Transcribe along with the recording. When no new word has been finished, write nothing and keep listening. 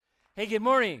Hey, good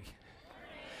morning.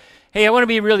 Hey, I want to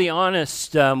be really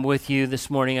honest with you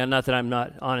this morning. Not that I'm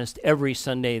not honest every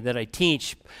Sunday that I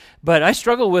teach, but I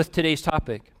struggle with today's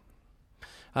topic.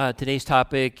 Today's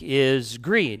topic is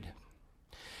greed.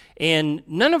 And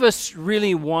none of us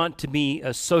really want to be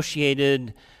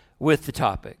associated with the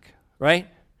topic, right?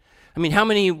 I mean, how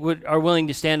many are willing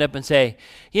to stand up and say,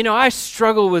 you know, I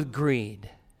struggle with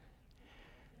greed?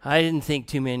 I didn't think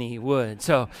too many would.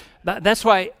 So that's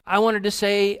why I wanted to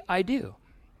say I do.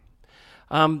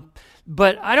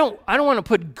 But I don't want to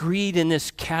put greed in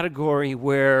this category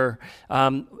where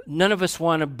none of us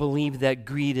want to believe that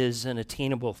greed is an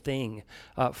attainable thing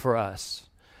for us.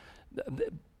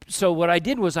 So what I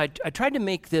did was I tried to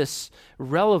make this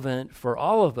relevant for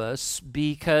all of us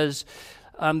because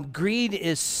greed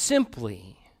is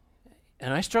simply,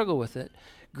 and I struggle with it,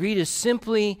 greed is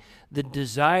simply the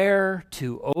desire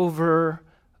to over-acquire.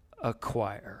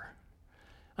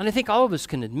 And I think all of us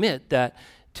can admit that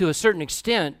to a certain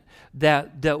extent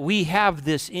that we have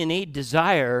this innate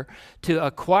desire to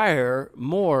acquire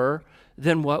more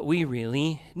than what we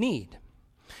really need.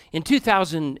 In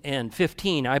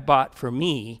 2015, I bought for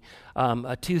me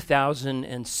a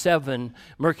 2007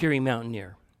 Mercury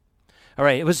Mountaineer. All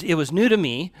right, it was new to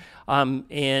me,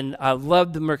 and I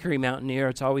loved the Mercury Mountaineer.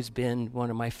 It's always been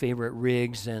one of my favorite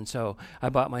rigs, and so I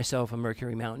bought myself a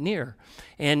Mercury Mountaineer.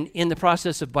 And in the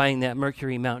process of buying that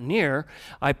Mercury Mountaineer,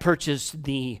 I purchased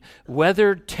the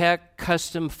WeatherTech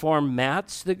custom form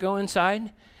mats that go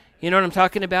inside. You know what I'm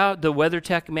talking about? The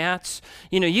WeatherTech mats.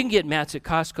 You know, you can get mats at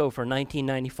Costco for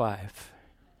 $19.95.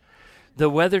 The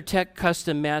WeatherTech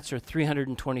custom mats are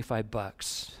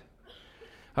 $325.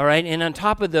 All right, and on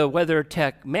top of the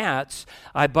WeatherTech mats,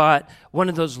 I bought one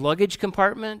of those luggage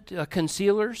compartment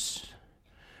concealers,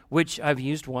 which I've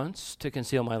used once to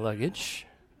conceal my luggage.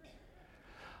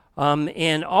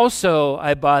 And also,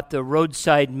 I bought the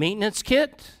roadside maintenance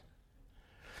kit.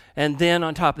 And then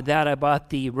on top of that, I bought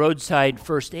the roadside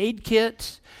first aid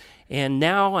kit. And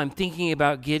now I'm thinking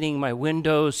about getting my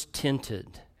windows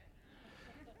tinted.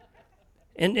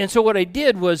 And so what I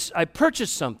did was I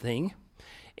purchased something.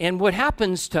 And what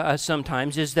happens to us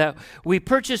sometimes is that we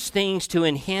purchase things to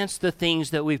enhance the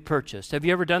things that we've purchased. Have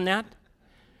you ever done that?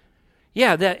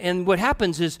 Yeah, and what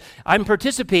happens is I'm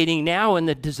participating now in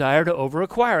the desire to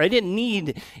over-acquire. I didn't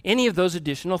need any of those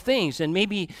additional things. And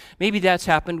maybe that's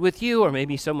happened with you, or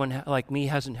maybe someone like me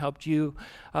hasn't helped you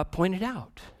point it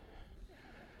out.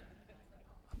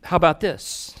 How about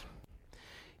this?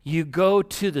 You go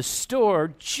to the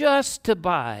store just to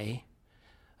buy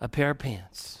a pair of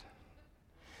pants.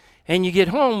 And you get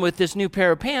home with this new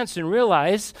pair of pants and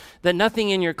realize that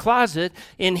nothing in your closet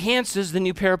enhances the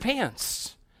new pair of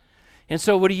pants. And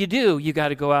so what do? You got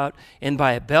to go out and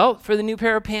buy a belt for the new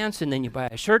pair of pants, and then you buy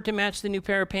a shirt to match the new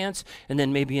pair of pants, and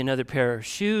then maybe another pair of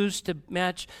shoes to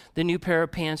match the new pair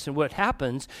of pants. And what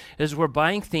happens is we're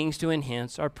buying things to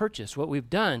enhance our purchase. What we've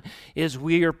done is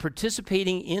we are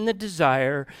participating in the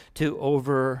desire to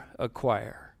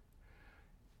over-acquire.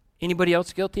 Anybody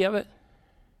else guilty of it?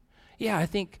 Yeah, I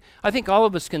think all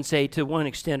of us can say to one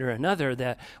extent or another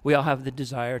that we all have the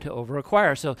desire to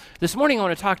over-acquire. So this morning I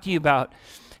want to talk to you about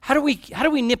how do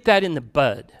we nip that in the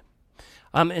bud?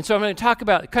 And so I'm going to talk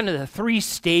about kind of the three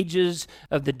stages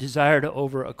of the desire to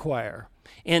over-acquire.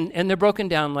 And they're broken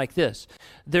down like this.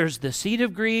 There's the seed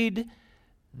of greed,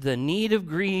 the need of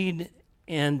greed,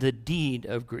 and the deed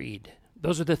of greed.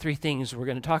 Those are the three things we're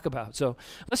going to talk about. So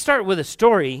let's start with a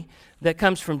story that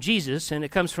comes from Jesus, and it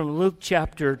comes from Luke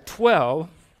chapter 12.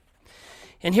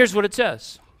 And here's what it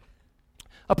says.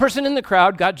 A person in the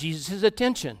crowd got Jesus'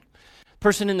 attention.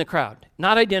 Person in the crowd,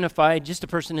 not identified, just a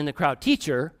person in the crowd.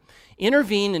 Teacher,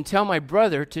 intervene and tell my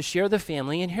brother to share the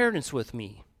family inheritance with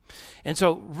me. And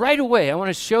so right away, I want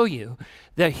to show you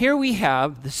that here we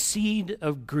have the seed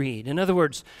of greed. In other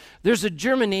words, there's a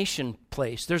germination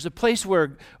place. There's a place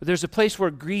where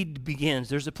greed begins.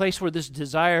 There's a place where this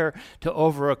desire to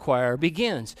over-acquire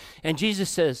begins. And Jesus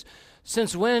says,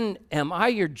 since when am I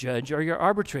your judge or your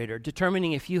arbitrator,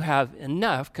 determining if you have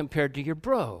enough compared to your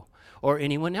bro? Or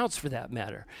anyone else for that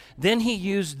matter. Then he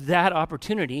used that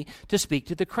opportunity to speak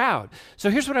to the crowd. So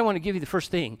here's what I want to give you. The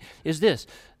first thing is this.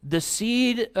 The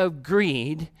seed of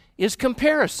greed is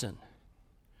comparison.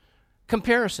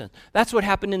 Comparison. That's what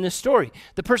happened in this story.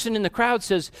 The person in the crowd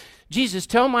says, Jesus,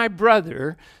 tell my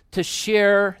brother to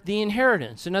share the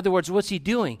inheritance. In other words, what's he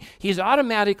doing? He's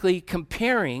automatically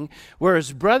comparing where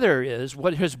his brother is,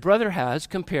 what his brother has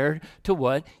compared to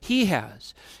what he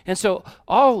has. And so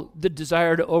all the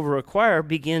desire to over-acquire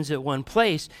begins at one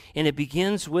place, and it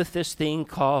begins with this thing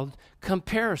called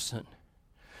comparison.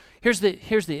 Here's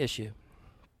the issue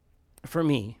for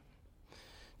me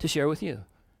to share with you.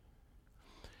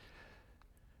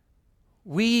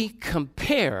 we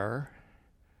compare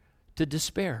to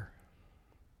despair.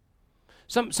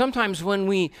 Sometimes when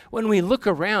we look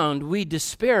around, we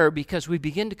despair because we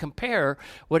begin to compare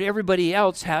what everybody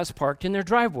else has parked in their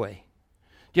driveway.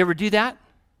 Do you ever do that?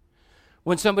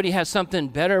 When somebody has something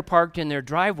better parked in their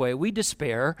driveway, we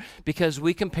despair because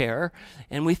we compare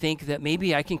and we think that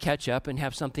maybe I can catch up and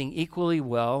have something equally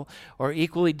well or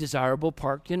equally desirable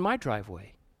parked in my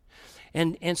driveway.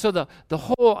 And so the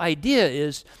whole idea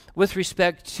is, with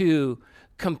respect to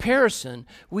comparison,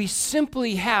 we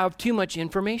simply have too much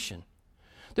information.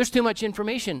 There's too much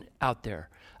information out there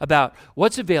about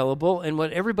what's available and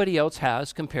what everybody else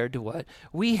has compared to what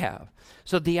we have.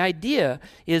 So the idea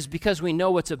is, because we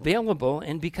know what's available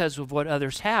and because of what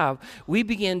others have, we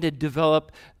begin to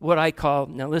develop what I call,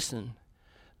 now listen,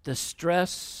 the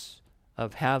stress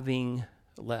of having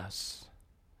less.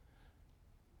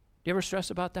 Do you ever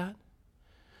stress about that?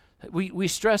 We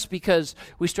stress because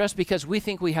we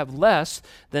think we have less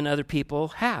than other people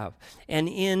have. And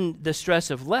in the stress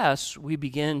of less, we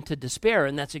begin to despair.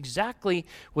 And that's exactly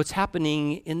what's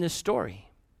happening in this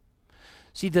story.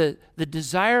 See, the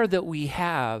desire that we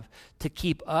have to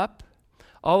keep up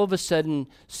all of a sudden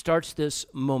starts this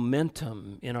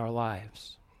momentum in our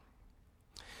lives.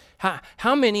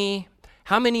 How many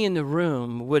in the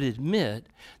room would admit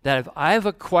that if I've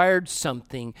acquired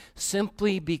something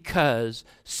simply because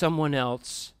someone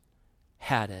else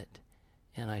had it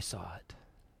and I saw it?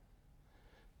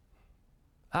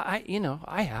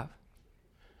 I have.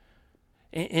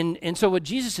 And so what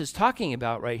Jesus is talking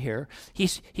about right here,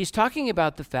 he's talking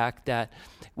about the fact that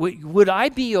would I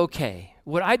be okay?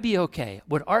 Would I be okay?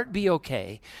 Would Art be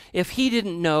okay if he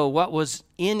didn't know what was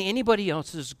in anybody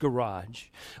else's garage?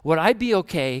 Would I be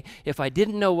okay if I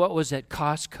didn't know what was at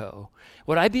Costco?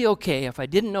 Would I be okay if I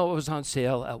didn't know what was on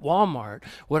sale at Walmart?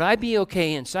 Would I be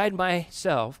okay inside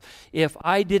myself if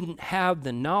I didn't have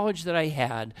the knowledge that I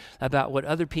had about what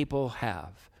other people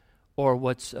have or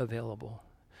what's available?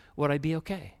 Would I be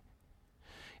okay?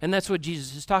 And that's what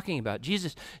Jesus is talking about.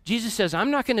 Jesus says,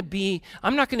 I'm not going to be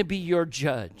your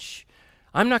judge.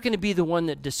 I'm not going to be the one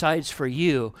that decides for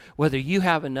you whether you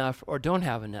have enough or don't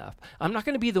have enough. I'm not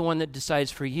going to be the one that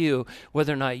decides for you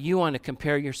whether or not you want to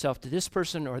compare yourself to this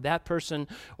person or that person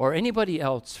or anybody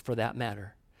else for that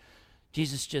matter.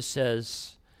 Jesus just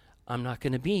says, I'm not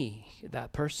going to be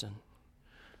that person.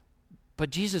 But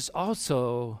Jesus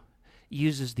also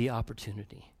uses the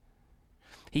opportunity.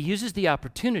 He uses the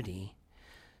opportunity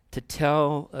to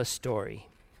tell a story.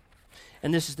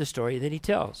 And this is the story that he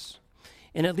tells.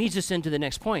 And it leads us into the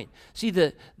next point. See,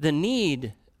 the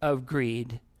need of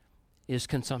greed is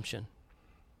consumption.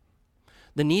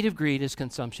 The need of greed is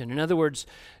consumption. In other words,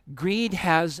 greed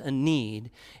has a need,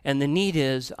 and the need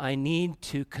is, I need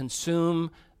to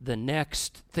consume the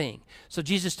next thing. So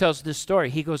Jesus tells this story.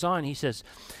 He goes on, he says,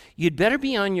 you'd better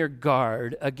be on your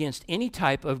guard against any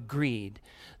type of greed.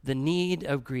 The need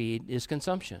of greed is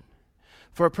consumption.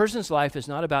 For a person's life is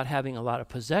not about having a lot of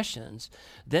possessions.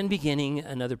 Then beginning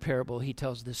another parable, he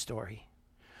tells this story.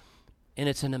 And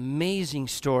it's an amazing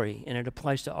story, and it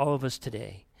applies to all of us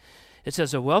today. It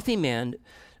says, a wealthy man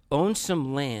owned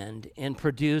some land and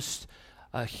produced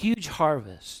a huge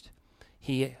harvest.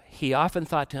 He often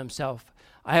thought to himself,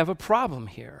 I have a problem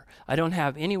here. I don't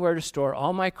have anywhere to store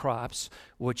all my crops.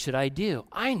 What should I do?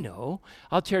 I know.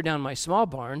 I'll tear down my small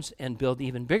barns and build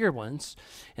even bigger ones,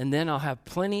 and then I'll have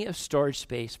plenty of storage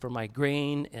space for my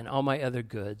grain and all my other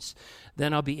goods.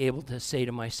 Then I'll be able to say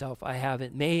to myself, I have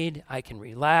it made. I can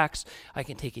relax. I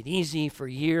can take it easy for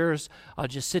years. I'll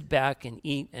just sit back and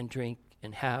eat and drink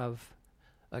and have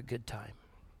a good time.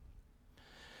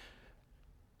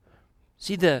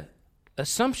 See, the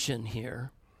assumption here,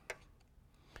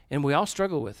 and we all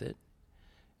struggle with it,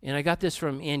 and I got this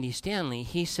from Andy Stanley.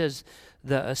 He says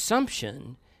the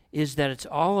assumption is that it's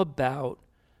all about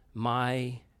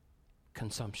my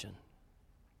consumption.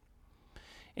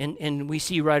 And we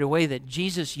see right away that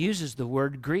Jesus uses the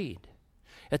word greed.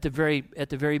 At the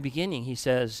very beginning, he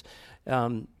says,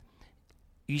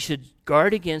 you should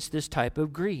guard against this type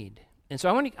of greed. And so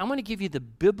I want to give you the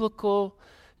biblical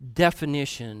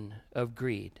definition of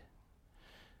greed.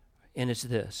 And it's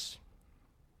this: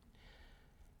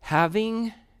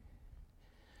 having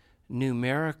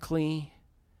numerically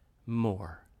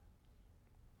more.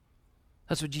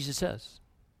 That's what Jesus says.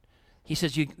 He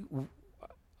says,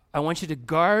 I want you to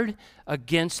guard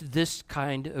against this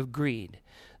kind of greed,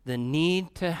 the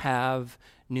need to have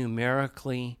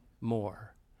numerically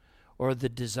more, or the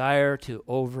desire to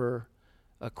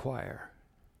over-acquire.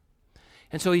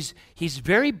 And so he's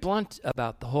very blunt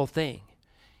about the whole thing.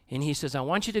 And he says, I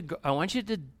want you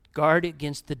to guard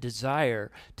against the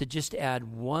desire to just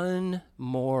add one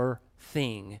more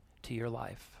thing to your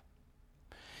life.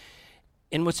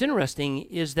 And what's interesting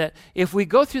is that if we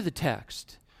go through the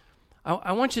text,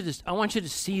 I want you to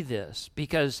see this,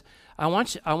 because I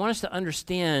want us to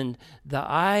understand the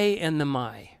I and the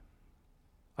my.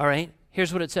 All right?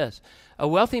 Here's what it says. A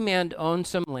wealthy man owned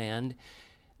some land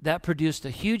that produced a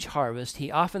huge harvest. He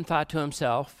often thought to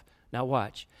himself, now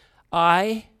watch,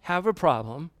 I have a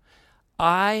problem.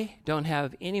 I don't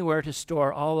have anywhere to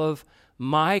store all of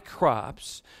my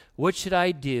crops. What should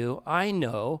I do? I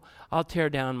know I'll tear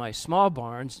down my small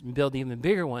barns and build even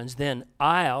bigger ones. Then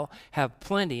I'll have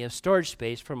plenty of storage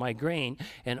space for my grain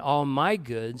and all my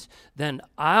goods. Then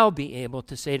I'll be able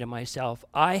to say to myself,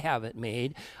 I have it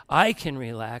made. I can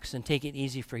relax and take it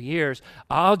easy for years.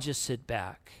 I'll just sit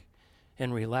back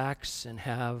and relax and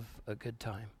have a good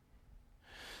time.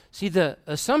 See, the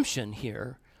assumption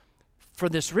here for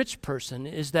this rich person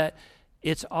is that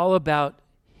it's all about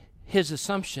his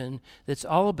assumption, that's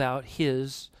all about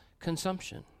his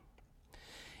consumption.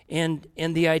 And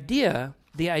the idea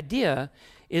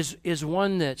is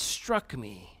one that struck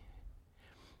me.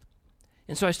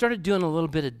 And so I started doing a little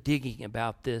bit of digging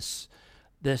about this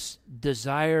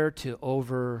desire to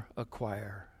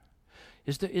over-acquire.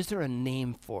 Is there a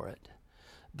name for it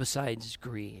besides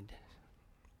greed?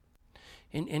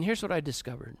 And here's what I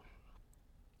discovered.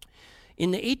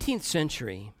 In the 18th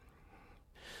century,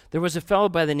 there was a fellow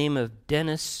by the name of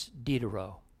Denis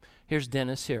Diderot. Here's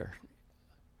Denis here.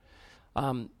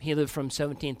 He lived from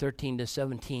 1713 to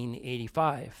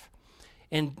 1785.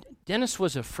 And Denis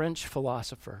was a French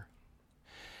philosopher.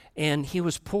 And he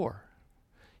was poor.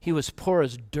 He was poor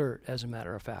as dirt, as a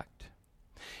matter of fact.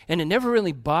 And it never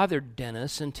really bothered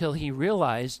Denis until he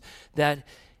realized that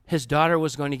his daughter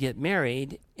was going to get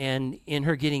married, and in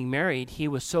her getting married, he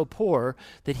was so poor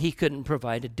that he couldn't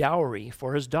provide a dowry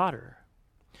for his daughter.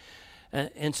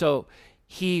 And so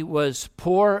he was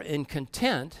poor and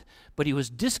content, but he was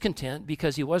discontent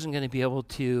because he wasn't going to be able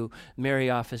to marry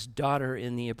off his daughter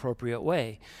in the appropriate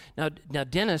way. Now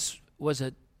Denis was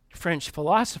a French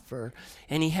philosopher,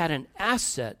 and he had an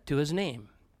asset to his name.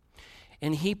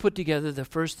 And he put together the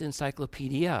first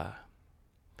encyclopedia.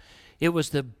 It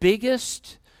was the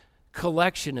biggest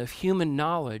collection of human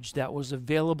knowledge that was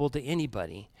available to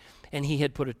anybody, and he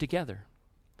had put it together.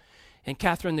 And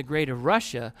Catherine the Great of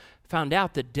Russia found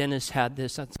out that Denis had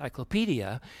this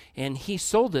encyclopedia, and he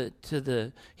sold it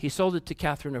to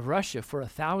Catherine of Russia for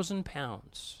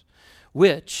 £1,000,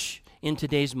 which in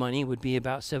today's money would be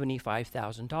about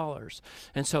 $75,000.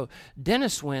 And so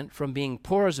Denis went from being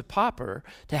poor as a pauper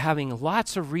to having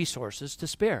lots of resources to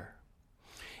spare.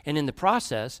 And in the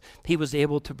process, he was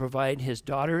able to provide his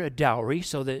daughter a dowry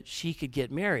so that she could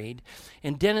get married.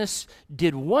 And Denis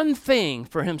did one thing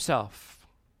for himself.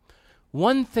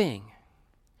 One thing.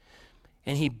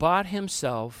 And he bought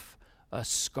himself a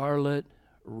scarlet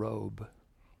robe.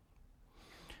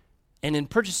 And in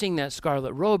purchasing that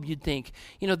scarlet robe, you'd think,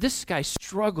 this guy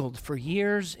struggled for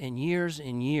years and years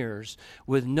and years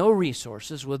with no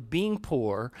resources, with being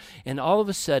poor, and all of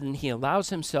a sudden he allows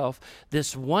himself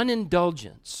this one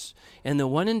indulgence. And the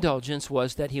one indulgence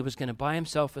was that he was going to buy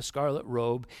himself a scarlet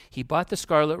robe. He bought the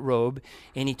scarlet robe,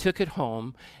 and he took it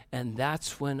home, and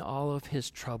that's when all of his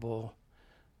trouble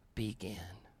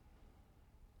began.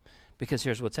 Because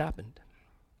here's what's happened.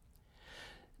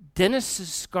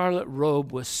 Denis's scarlet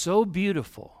robe was so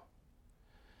beautiful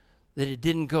that it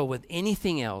didn't go with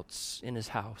anything else in his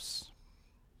house.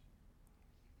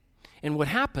 And what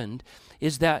happened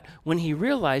is that when he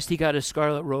realized he got his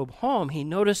scarlet robe home, he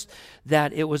noticed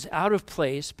that it was out of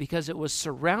place because it was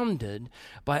surrounded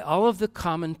by all of the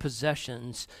common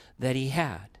possessions that he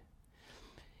had.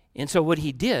 And so what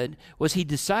he did was he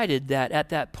decided that at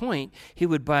that point he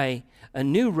would buy a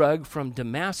new rug from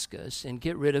Damascus and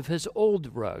get rid of his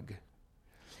old rug.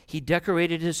 He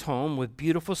decorated his home with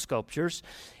beautiful sculptures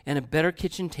and a better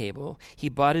kitchen table. He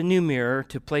bought a new mirror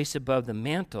to place above the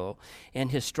mantel,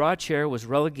 and his straw chair was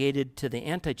relegated to the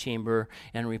antechamber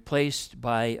and replaced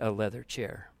by a leather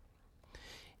chair.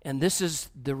 And this is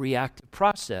the reactive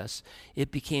process.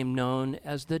 It became known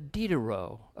as the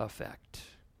Diderot effect.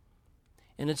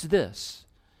 And it's this.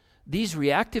 These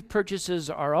reactive purchases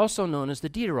are also known as the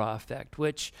Diderot effect,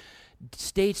 which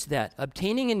states that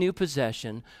obtaining a new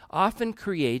possession often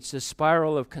creates a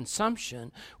spiral of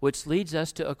consumption, which leads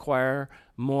us to acquire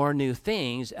more new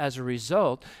things. As a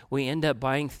result, we end up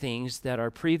buying things that our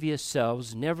previous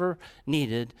selves never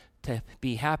needed to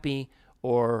be happy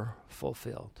or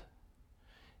fulfilled.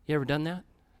 You ever done that?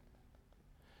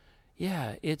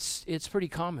 Yeah, it's pretty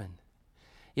common.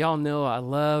 Y'all know I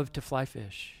love to fly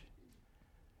fish.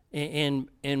 And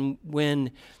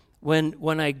when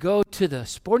I go to the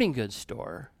sporting goods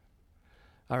store,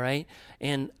 all right,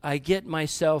 and I get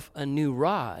myself a new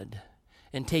rod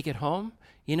and take it home,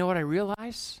 you know what I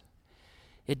realize?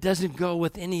 It doesn't go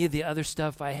with any of the other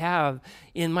stuff I have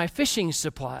in my fishing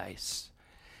supplies.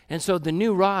 And so the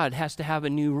new rod has to have a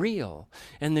new reel,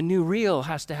 and the new reel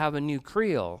has to have a new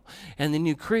creel, and the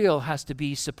new creel has to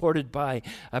be supported by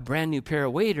a brand new pair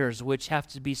of waders, which have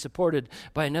to be supported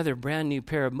by another brand new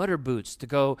pair of mutter boots to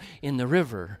go in the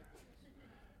river.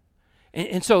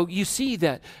 And so you see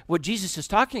that what Jesus is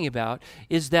talking about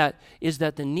is that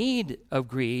the need of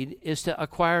greed is to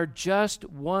acquire just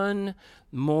one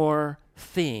more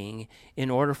thing in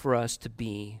order for us to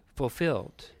be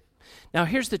fulfilled. Now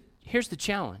here's the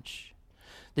challenge.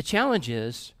 The challenge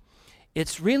is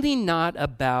it's really not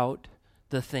about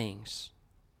the things.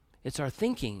 It's our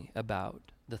thinking about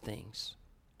the things.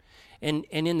 And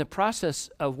in the process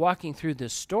of walking through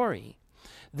this story,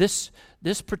 this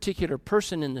particular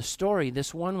person in the story,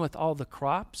 this one with all the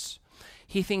crops,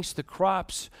 he thinks the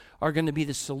crops are going to be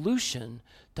the solution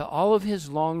to all of his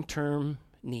long-term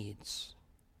needs.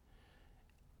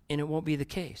 And it won't be the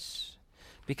case.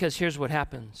 Because here's what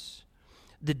happens.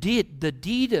 The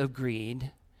deed of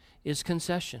greed is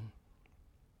concession.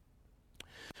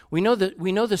 We know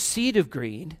the seed of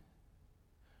greed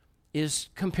is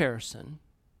comparison.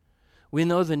 We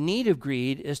know the need of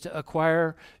greed is to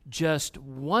acquire just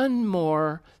one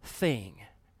more thing.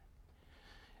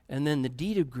 And then the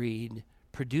deed of greed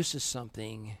produces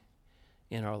something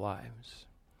in our lives.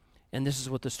 And this is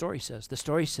what the story says. The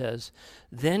story says,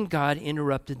 then God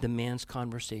interrupted the man's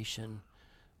conversation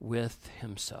with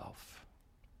himself.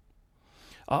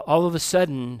 All of a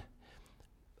sudden,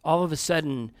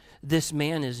 this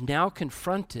man is now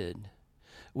confronted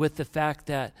with the fact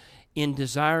that in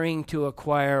desiring to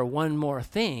acquire one more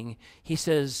thing, he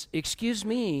says, excuse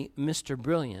me, Mr.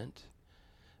 Brilliant,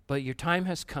 but your time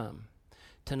has come.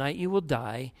 Tonight you will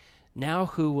die. Now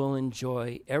who will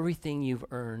enjoy everything you've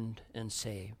earned and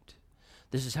saved?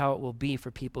 This is how it will be for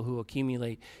people who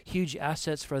accumulate huge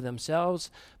assets for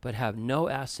themselves, but have no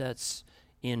assets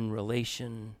in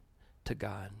relation to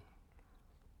God.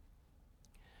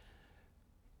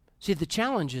 See, the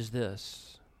challenge is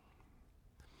this.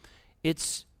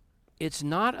 It's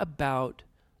not about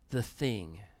the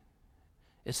thing.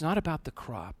 It's not about the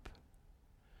crop.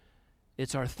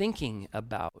 It's our thinking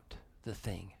about the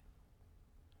thing.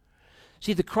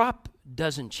 See, the crop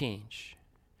doesn't change.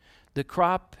 The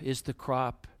crop is the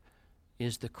crop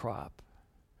is the crop.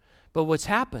 But what's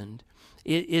happened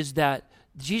is that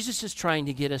Jesus is trying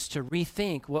to get us to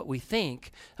rethink what we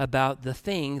think about the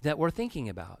thing that we're thinking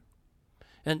about.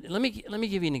 And let me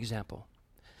give you an example.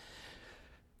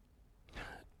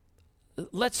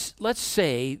 Let's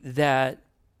say that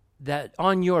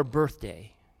on your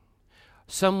birthday,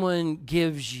 someone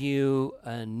gives you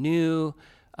a new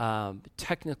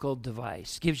technical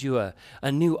device, gives you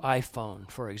a new iPhone,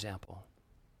 for example,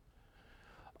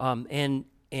 and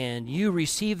you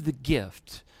receive the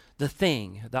gift, the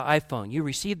thing, the iPhone. You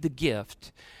receive the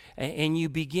gift, and you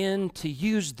begin to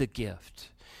use the gift.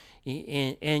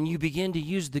 And you begin to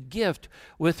use the gift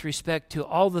with respect to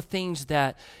all the things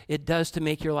that it does to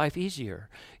make your life easier.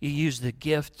 You use the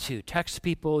gift to text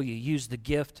people. You use the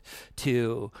gift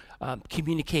to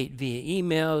communicate via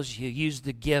emails. You use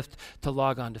the gift to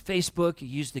log on to Facebook. You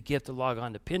use the gift to log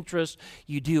on to Pinterest.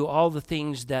 You do all the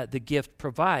things that the gift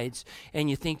provides, and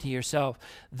you think to yourself,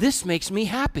 this makes me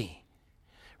happy,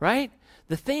 right?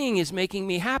 The thing is making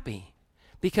me happy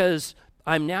because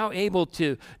I'm now able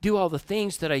to do all the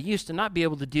things that I used to not be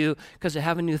able to do because I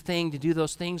have a new thing to do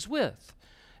those things with.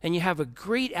 And you have a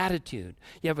great attitude.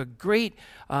 You have a great,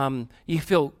 you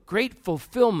feel great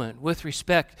fulfillment with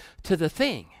respect to the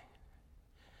thing.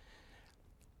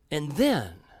 And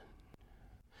then,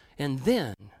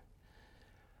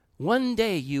 one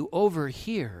day you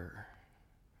overhear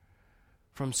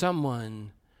from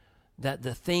someone that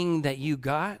the thing that you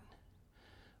got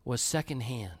was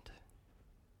secondhand.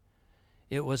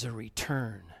 It was a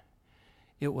return.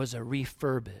 It was a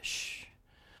refurbish.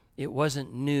 It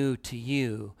wasn't new to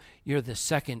you. You're the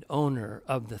second owner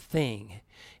of the thing.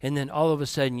 And then all of a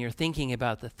sudden your thinking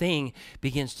about the thing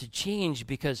begins to change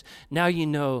because now you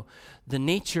know the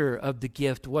nature of the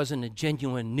gift wasn't a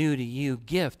genuine new to you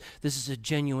gift. This is a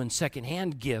genuine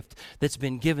secondhand gift that's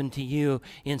been given to you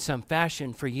in some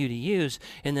fashion for you to use.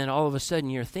 And then all of a sudden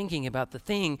your thinking about the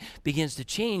thing begins to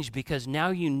change because now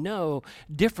you know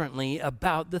differently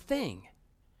about the thing.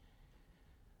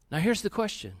 Now here's the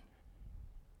question.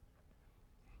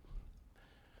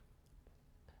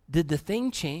 Did the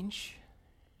thing change?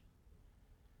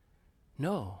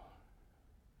 No.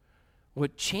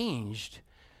 What changed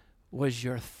was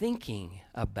your thinking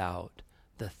about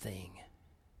the thing.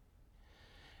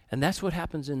 And that's what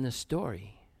happens in this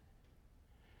story.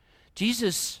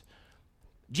 Jesus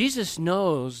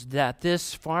knows that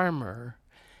this farmer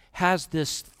has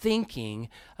this thinking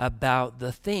about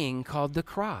the thing called the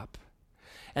crop,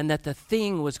 and that the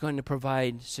thing was going to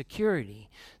provide security,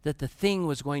 that the thing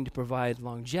was going to provide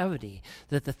longevity,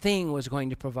 that the thing was going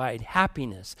to provide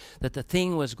happiness, that the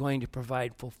thing was going to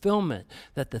provide fulfillment,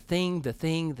 that the thing.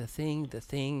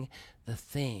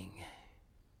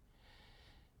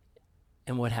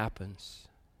 And what happens?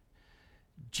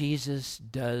 Jesus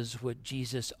does what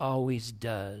Jesus always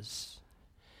does,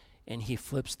 and he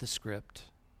flips the script.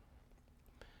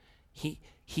 He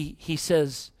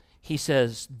says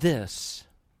this.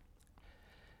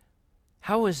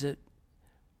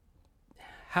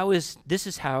 This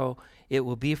is how it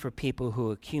will be for people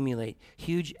who accumulate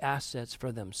huge assets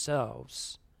for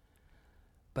themselves,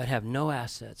 but have no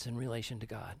assets in relation to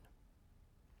God.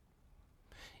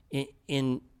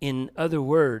 In other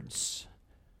words,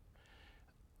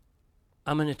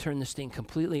 I'm going to turn this thing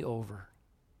completely over.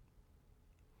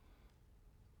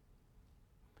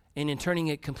 And in turning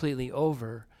it completely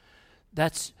over,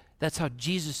 that's how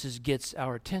Jesus gets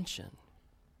our attention.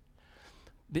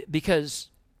 Because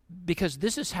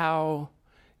this is how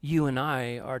you and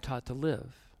I are taught to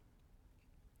live.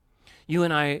 You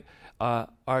and I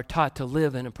are taught to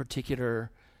live in a particular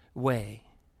way.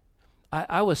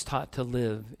 I was taught to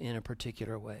live in a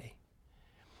particular way.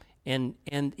 And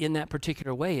in that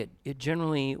particular way, it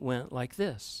generally went like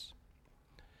this.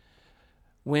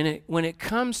 When it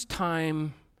comes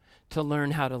time to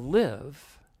learn how to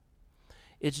live,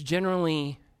 it's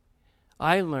generally,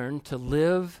 I learned to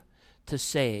live, to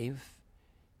save,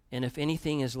 and if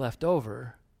anything is left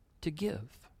over, to give.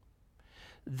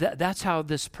 That's how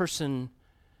this person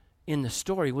in the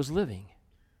story was living.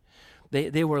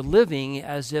 They were living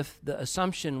as if the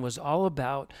assumption was all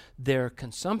about their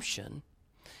consumption,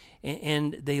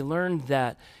 and they learned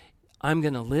that I'm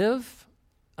going to live,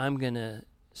 I'm going to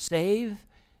save,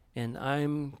 and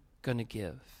I'm going to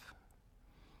give.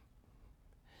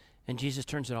 And Jesus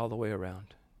turns it all the way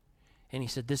around. And he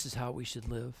said, this is how we should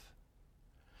live.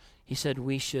 He said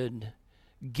we should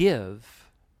give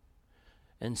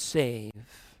and save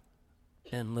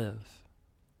and live.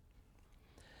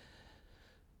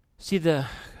 See, the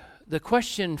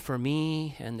question for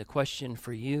me and the question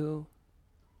for you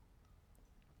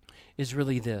is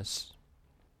really this.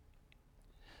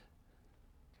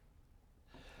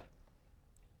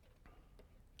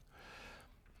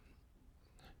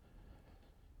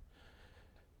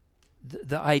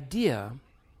 The idea,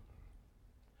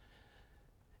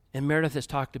 and Meredith has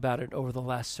talked about it over the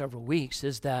last several weeks,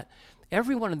 is that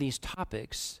every one of these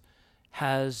topics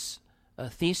has a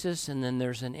thesis and then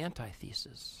there's an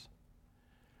antithesis.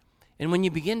 And when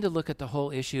you begin to look at the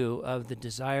whole issue of the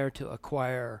desire to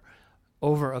acquire,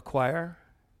 over-acquire,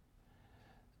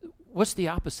 what's the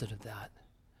opposite of that?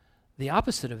 The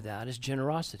opposite of that is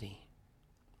generosity.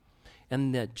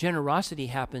 And the generosity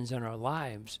happens in our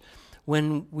lives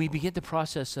when we begin the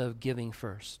process of giving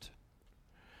first.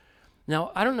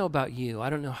 Now, I don't know about you. I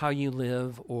don't know how you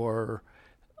live or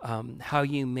how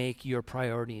you make your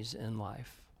priorities in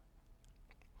life.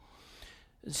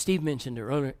 Steve mentioned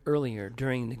earlier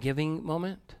during the giving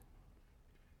moment.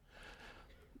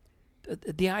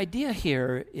 The idea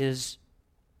here is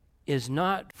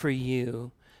not for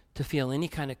you to feel any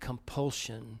kind of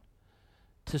compulsion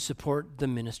to support the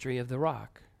ministry of the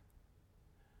Rock.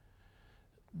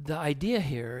 The idea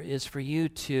here is for you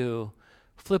to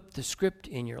flip the script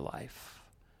in your life,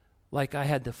 like I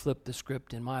had to flip the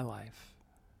script in my life.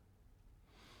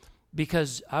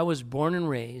 Because I was born and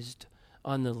raised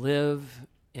on the live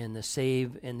and the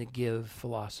save and the give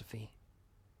philosophy.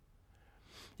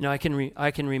 You know,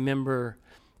 I can remember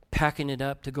packing it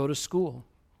up to go to school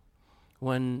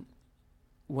when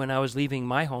I was leaving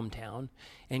my hometown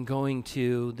and going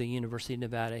to the University of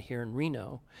Nevada here in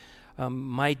Reno.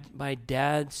 My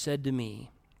dad said to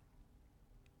me,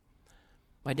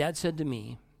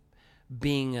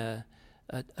 being a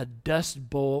Dust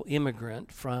Bowl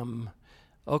immigrant from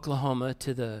Oklahoma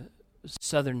to the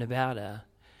southern Nevada,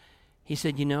 he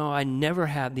said, you know, I never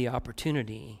had the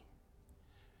opportunity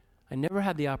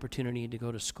to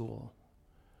go to school.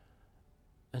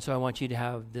 And so I want you to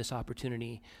have this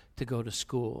opportunity to go to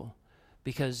school,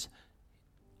 because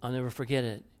I'll never forget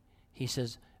it. He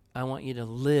says, I want you to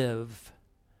live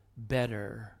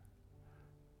better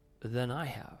than I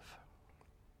have.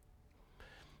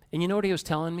 And you know what he was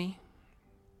telling me?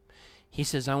 He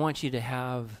says, I want you to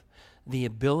have the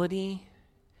ability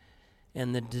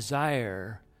and the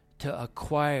desire to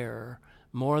acquire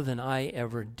more than I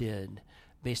ever did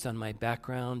based on my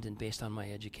background and based on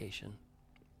my education.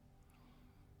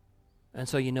 And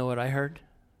so you know what I heard?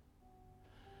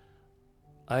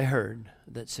 I heard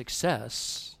that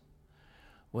success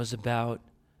was about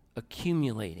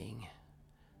accumulating,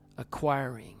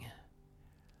 acquiring,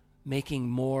 making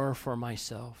more for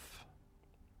myself.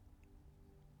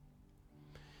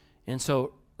 And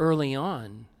so early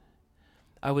on,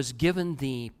 I was given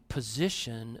the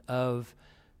position of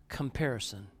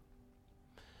comparison.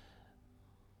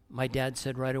 My dad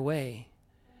said right away,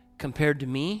 compared to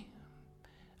me,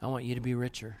 I want you to be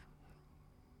richer.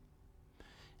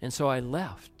 And so I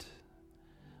left.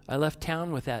 I left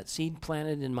town with that seed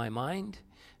planted in my mind,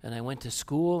 and I went to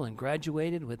school and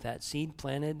graduated with that seed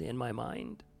planted in my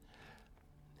mind.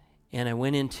 And I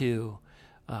went into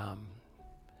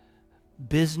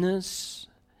business,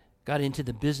 got into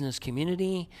the business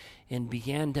community, and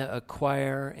began to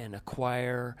acquire and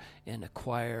acquire and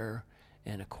acquire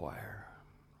and acquire.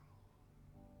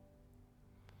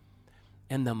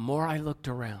 And the more I looked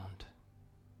around,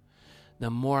 the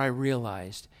more I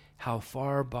realized how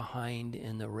far behind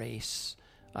in the race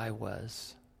I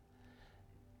was.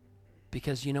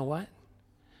 Because you know what?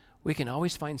 We can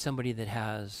always find somebody that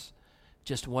has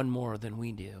just one more than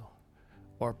we do,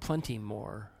 or plenty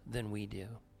more than we do.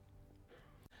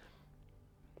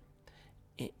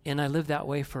 And I lived that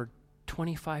way for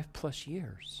 25 plus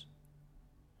years.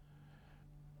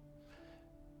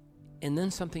 And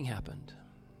then something happened.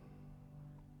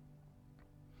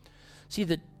 See,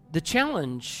 the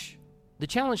challenge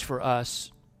for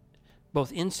us,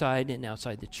 both inside and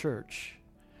outside the church,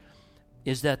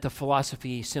 is that the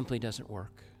philosophy simply doesn't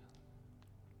work.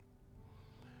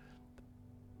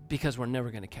 Because we're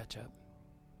never going to catch up.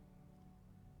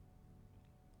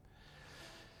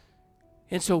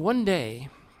 And so one day,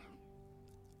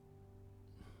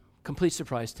 complete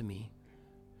surprise to me,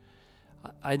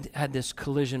 I had this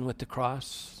collision with the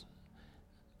cross.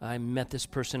 I met this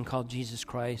person called Jesus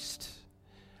Christ.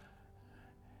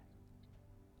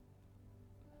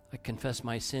 I confessed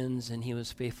my sins, and he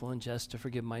was faithful and just to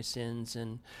forgive my sins,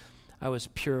 and I was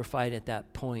purified at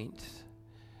that point.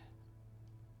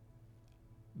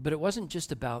 But it wasn't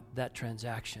just about that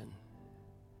transaction.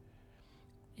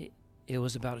 It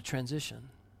was about a transition.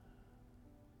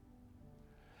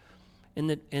 And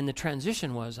the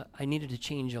transition was I needed to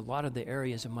change a lot of the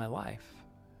areas of my life.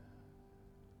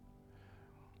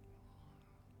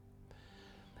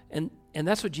 And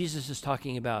that's what Jesus is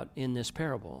talking about in this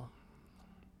parable.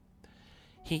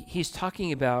 He's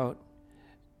talking about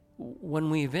when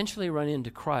we eventually run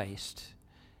into Christ,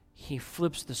 he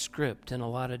flips the script in a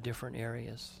lot of different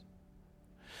areas.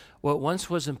 What once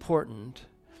was important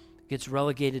gets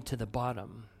relegated to the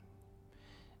bottom,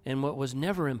 and what was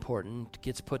never important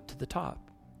gets put to the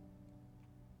top.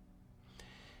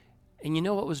 And you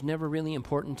know what was never really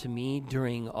important to me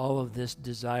during all of this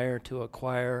desire to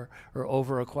acquire or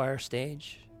over-acquire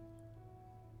stage?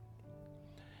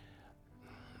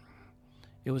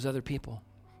 It was other people.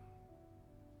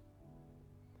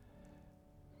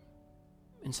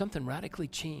 And something radically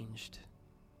changed.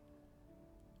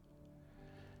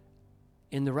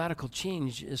 And the radical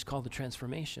change is called the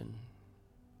transformation.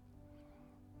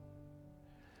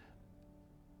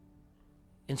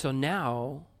 And so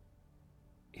now,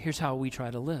 here's how we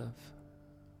try to live.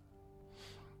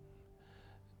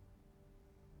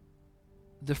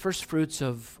 The first fruits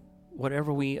of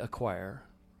whatever we acquire,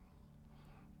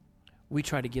 we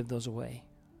try to give those away.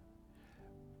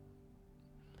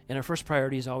 And our first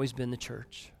priority has always been the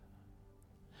church,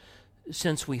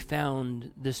 since we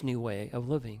found this new way of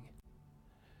living.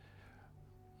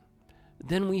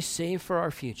 Then we save for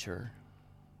our future,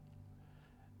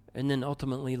 and then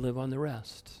ultimately live on the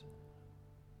rest.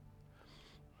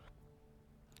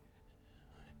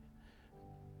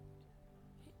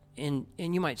 And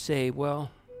you might say,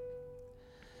 well,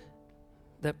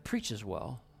 that preaches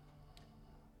well.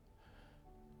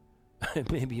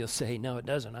 Maybe you'll say, no, it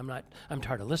doesn't. I'm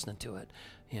tired of listening to it,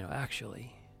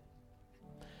 actually.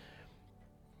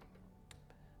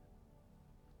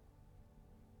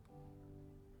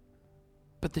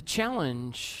 But the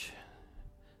challenge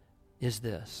is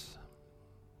this.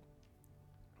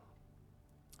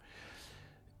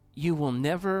 You will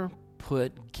never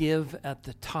put give at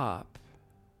the top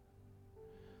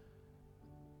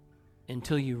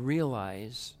until you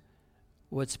realize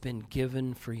what's been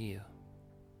given for you.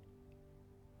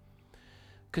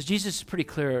 Because Jesus is pretty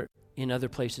clear in other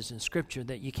places in Scripture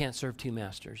that you can't serve two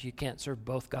masters. You can't serve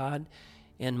both God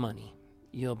and money.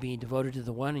 You'll be devoted to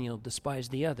the one and you'll despise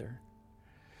the other.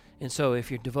 And so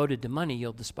if you're devoted to money,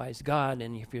 you'll despise God.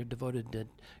 And if you're devoted to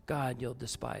God, you'll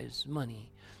despise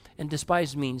money. And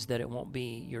despise means that it won't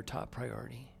be your top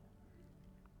priority.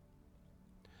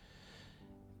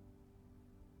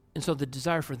 And And so the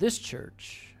desire for this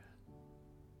church,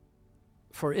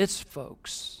 for its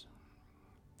folks,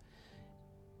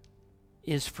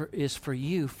 is for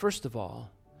you, first of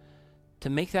all, to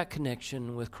make that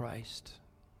connection with Christ.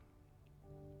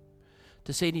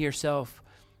 To say to yourself,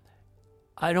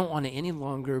 I don't want to any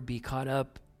longer be caught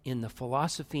up in the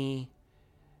philosophy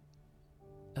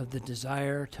of the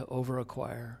desire to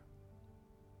over-acquire.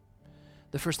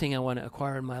 The first thing I want to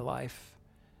acquire in my life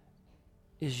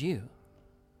is you.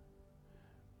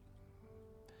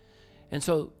 And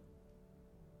so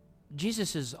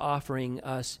Jesus is offering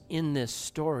us in this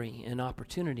story an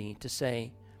opportunity to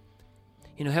say,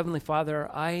 Heavenly Father,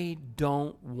 I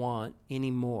don't want any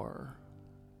more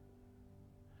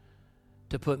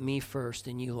to put me first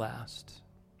and you last.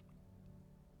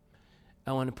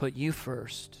 I want to put you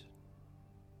first.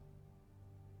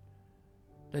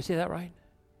 Did I say that right?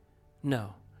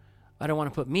 No. I don't want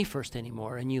to put me first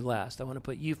anymore and you last. I want to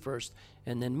put you first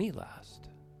and then me last.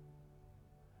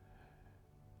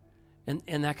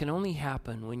 And that can only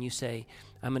happen when you say,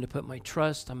 I'm going to put my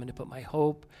trust, I'm going to put my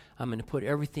hope, I'm going to put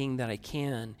everything that I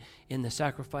can in the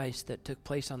sacrifice that took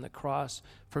place on the cross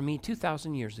for me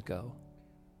 2,000 years ago.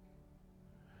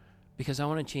 Because I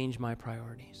want to change my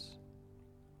priorities.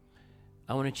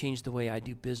 I want to change the way I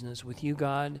do business with you,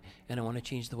 God, and I want to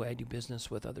change the way I do business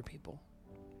with other people.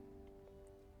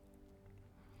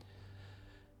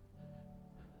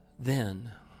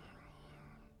 Then,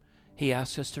 he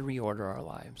asks us to reorder our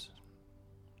lives.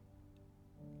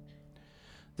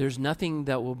 There's nothing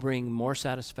that will bring more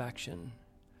satisfaction,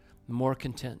 more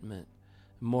contentment,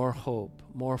 more hope,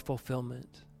 more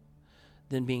fulfillment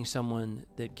than being someone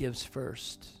that gives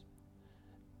first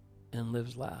and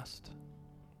lives last.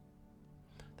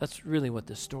 That's really what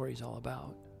this story is all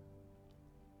about.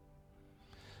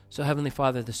 So, Heavenly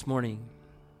Father, this morning,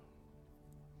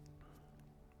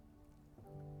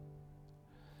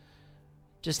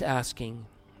 just asking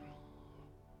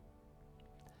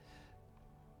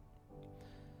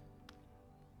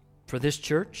for this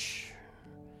church,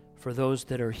 for those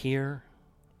that are here,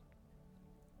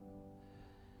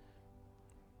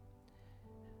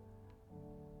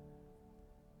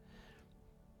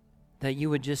 that you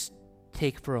would just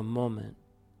take for a moment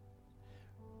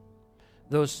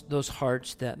those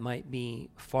hearts that might be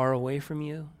far away from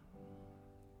you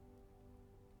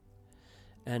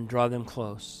and draw them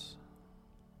close.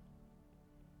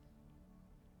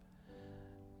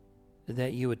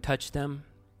 That you would touch them,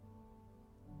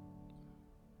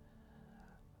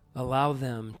 allow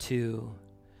them to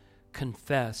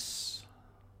confess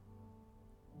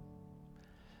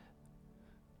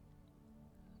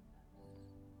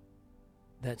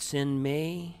that sin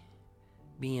may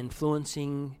be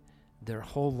influencing their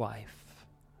whole life,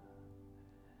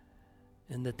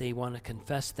 and that they want to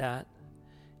confess that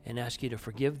and ask you to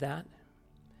forgive that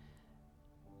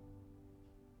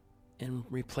and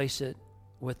replace it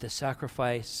with the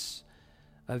sacrifice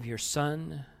of your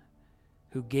Son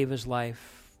who gave his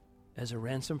life as a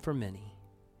ransom for many,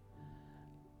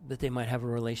 that they might have a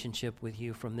relationship with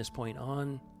you from this point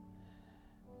on,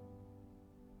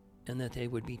 and that they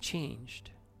would be changed.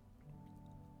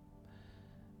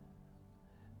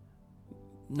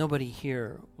 Nobody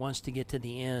here wants to get to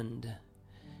the end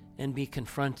and be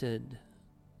confronted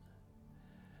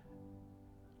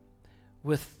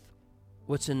with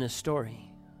what's in this story,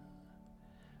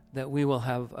 that we will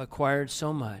have acquired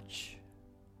so much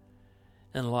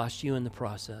and lost you in the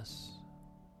process.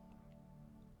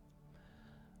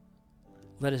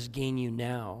 Let us gain you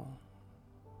now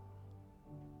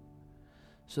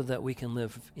so that we can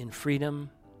live in freedom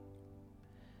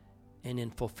and in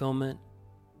fulfillment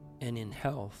and in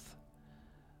health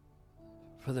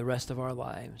for the rest of our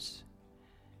lives,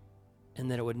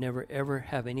 and that it would never ever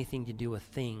have anything to do with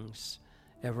things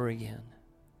ever again.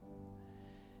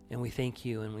 And we thank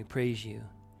you and we praise you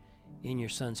in your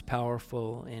Son's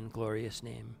powerful and glorious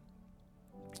name.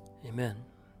 Amen.